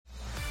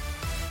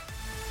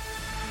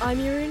I'm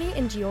Jorune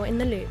and you're in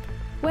the loop.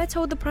 We're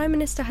told the Prime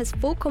Minister has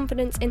full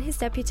confidence in his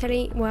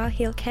deputy while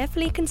he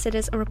carefully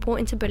considers a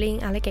report into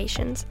bullying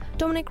allegations.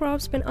 Dominic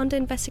Raab's been under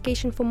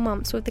investigation for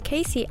months, with the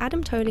KC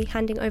Adam Tolley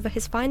handing over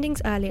his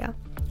findings earlier.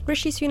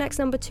 Rishi Sunak's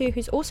number 2,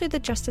 who's also the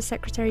Justice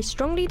Secretary,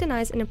 strongly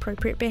denies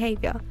inappropriate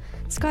behaviour.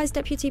 Sky's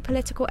deputy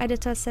political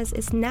editor says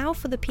it's now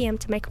for the PM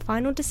to make a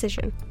final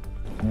decision.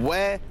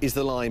 Where is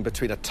the line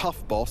between a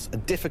tough boss, a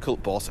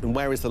difficult boss, and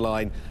where is the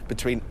line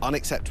between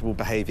unacceptable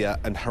behaviour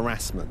and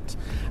harassment?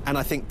 And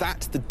I think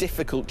that's the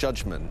difficult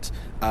judgment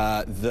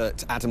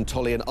that Adam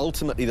Tolley and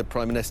ultimately the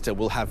Prime Minister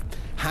will have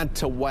had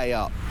to weigh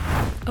up.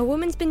 A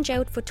woman's been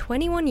jailed for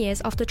 21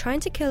 years after trying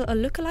to kill a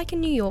lookalike in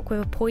New York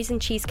with a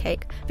poisoned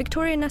cheesecake.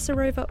 Victoria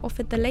Nasarova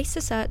offered the lace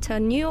dessert to a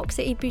New York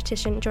City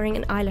beautician during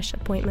an eyelash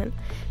appointment.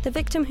 The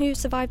victim, who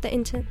survived the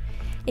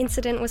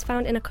incident, was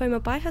found in a coma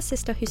by her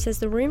sister, who says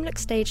the room looked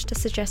staged to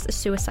suggest a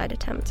suicide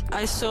attempt.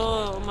 I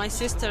saw my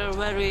sister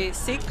very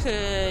sick.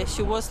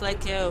 She was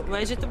like a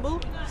vegetable,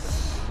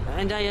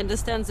 and I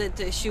understand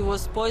that she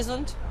was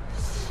poisoned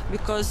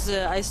because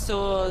I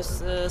saw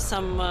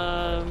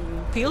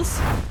some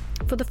pills.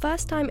 For the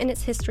first time in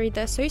its history,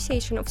 the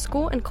Association of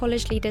School and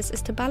College Leaders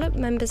is to ballot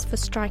members for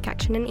strike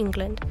action in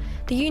England.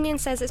 The union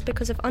says it's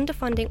because of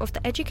underfunding of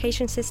the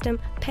education system,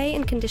 pay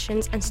and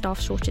conditions, and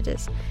staff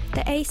shortages.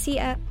 The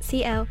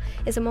ACL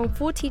is among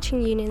 4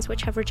 teaching unions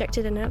which have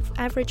rejected an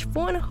average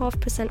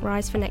 4.5%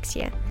 rise for next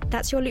year.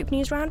 That's your Loop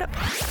News Roundup.